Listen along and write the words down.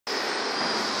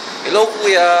Hello,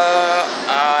 Kuya.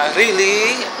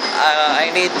 Really,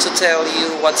 I need to tell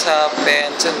you what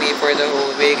happened to me for the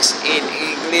whole weeks in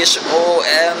English.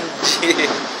 OMG.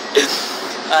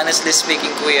 Honestly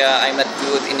speaking, Kuya, I'm not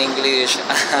good in English.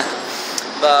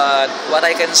 But what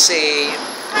I can say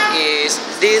is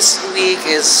this week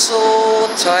is so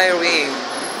tiring.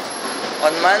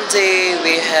 On Monday,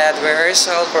 we had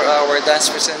rehearsal for our dance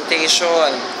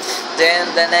presentation. Then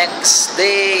the next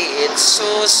day, it's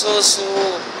so.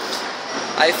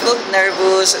 I felt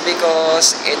nervous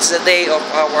because it's the day of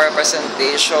our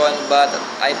presentation, but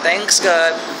I thanks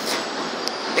God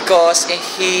because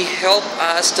He helped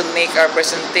us to make our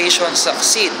presentation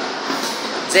succeed.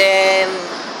 Then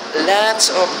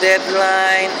lots of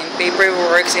deadline and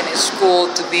paperwork in school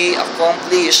to be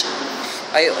accomplished.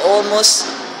 I almost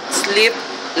sleep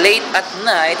late at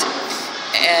night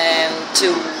and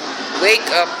to wake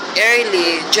up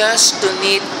early just to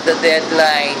meet the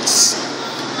deadlines.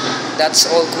 That's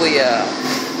all, Kuya.